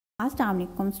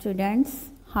Assalamualaikum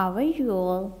students, how are you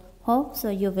all? Hope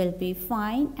so you will be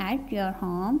fine at your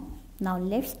home. Now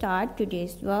let's start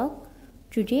today's work.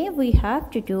 Today we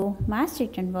have to do math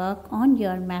written work on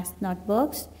your math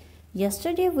notebooks.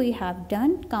 Yesterday we have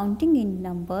done counting in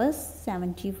numbers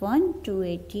 71 to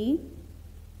 80.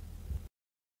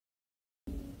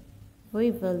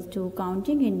 We will do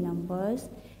counting in numbers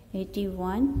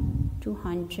 81 to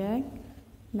 100.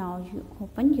 Now you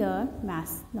open your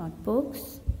math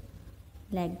notebooks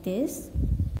like this.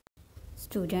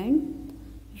 Student,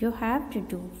 you have to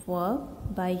do work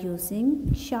by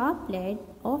using sharp blade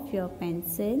of your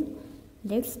pencil.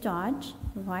 Let's start.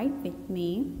 Write with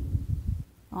me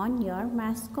on your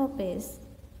math copies.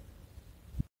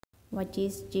 What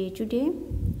is day today?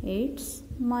 It's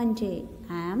Monday.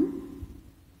 M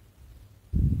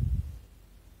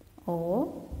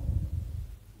O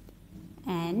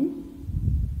N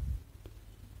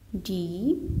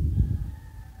D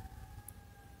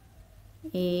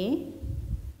A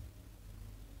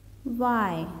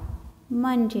Y,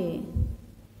 Monday.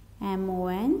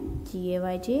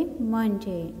 MONDAY,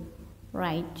 Monday.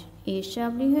 Write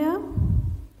HW here.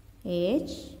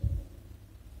 H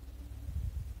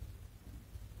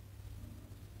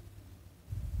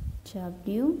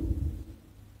W.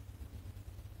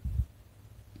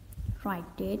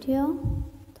 Write date here.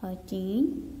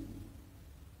 13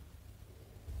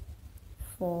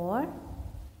 4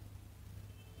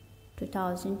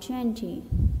 2020.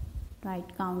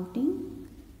 Write counting.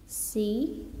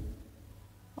 C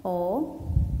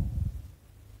O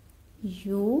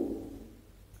U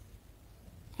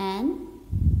N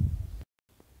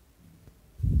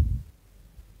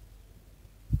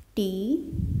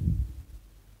T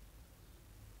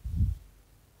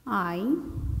I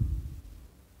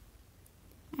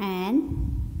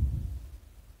N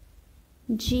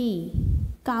G,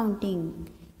 counting.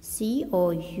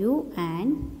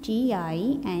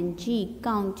 COUNTING,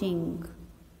 counting.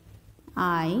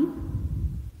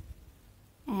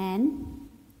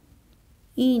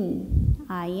 IN,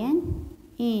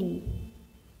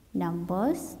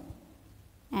 numbers.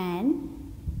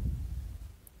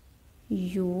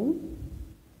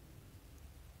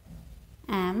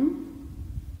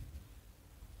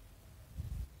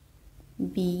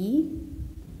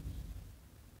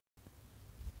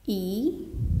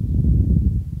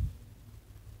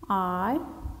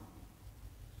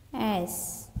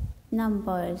 NUMBERS,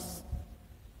 numbers.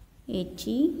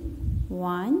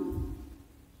 81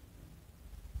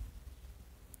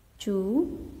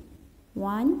 to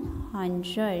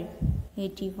 100.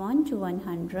 81 to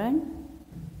 100.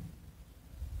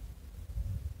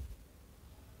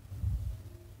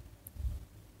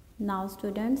 Now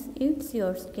students, it's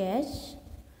your sketch.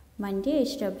 Monday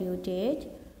HW date.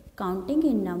 Counting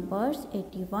in numbers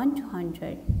 81 to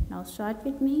 100. Now start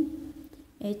with me.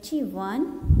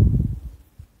 81,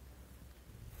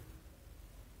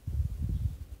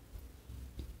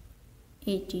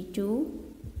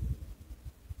 82,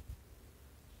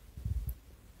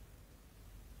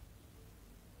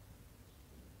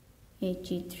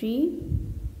 83,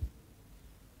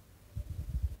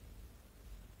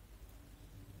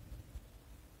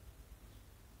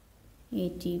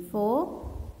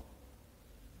 84,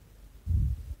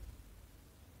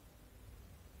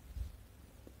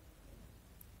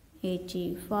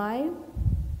 85.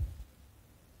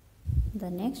 The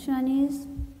next one is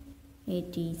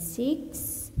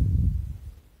 86.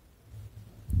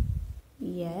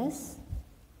 Yes.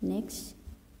 Next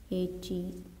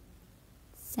 87.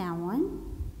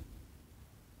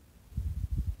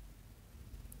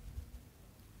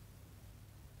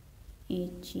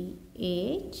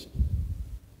 88.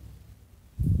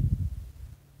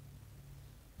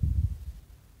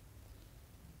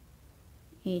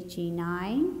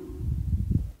 89.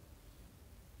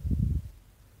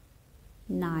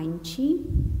 90.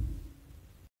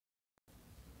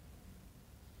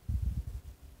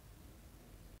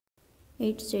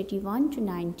 It's 81 to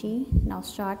 90. Now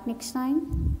start next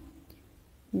time.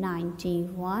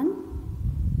 91.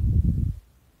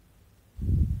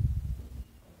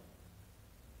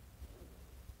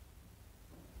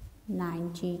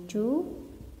 92.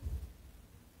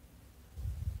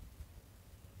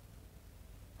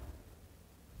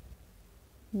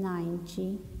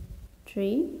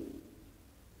 93.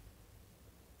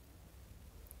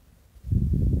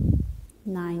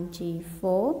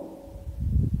 94.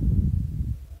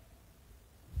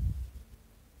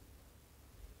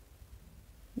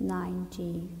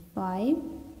 95.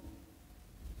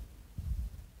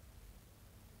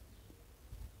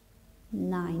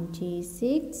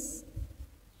 96.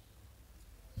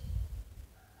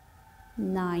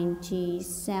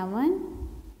 97.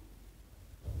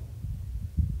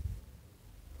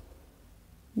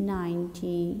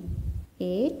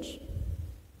 98,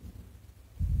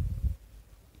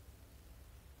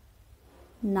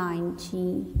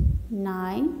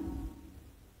 99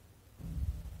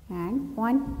 and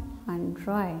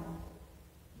 100.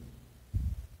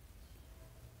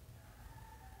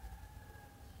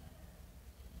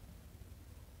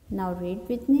 Now read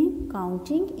with me,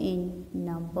 counting in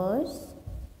numbers: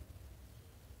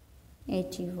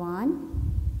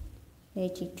 81,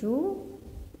 82,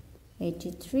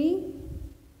 83,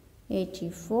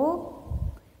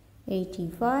 84,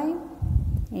 85,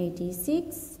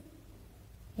 86,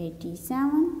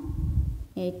 87,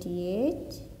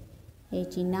 88,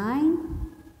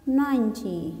 89,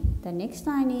 90. The next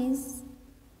line is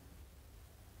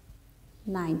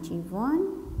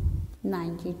 91,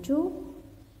 92,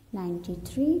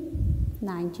 93,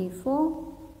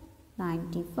 94,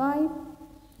 95,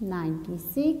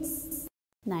 96,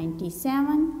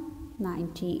 97,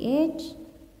 98,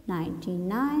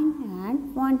 99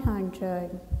 and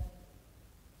 100.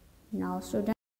 Now students,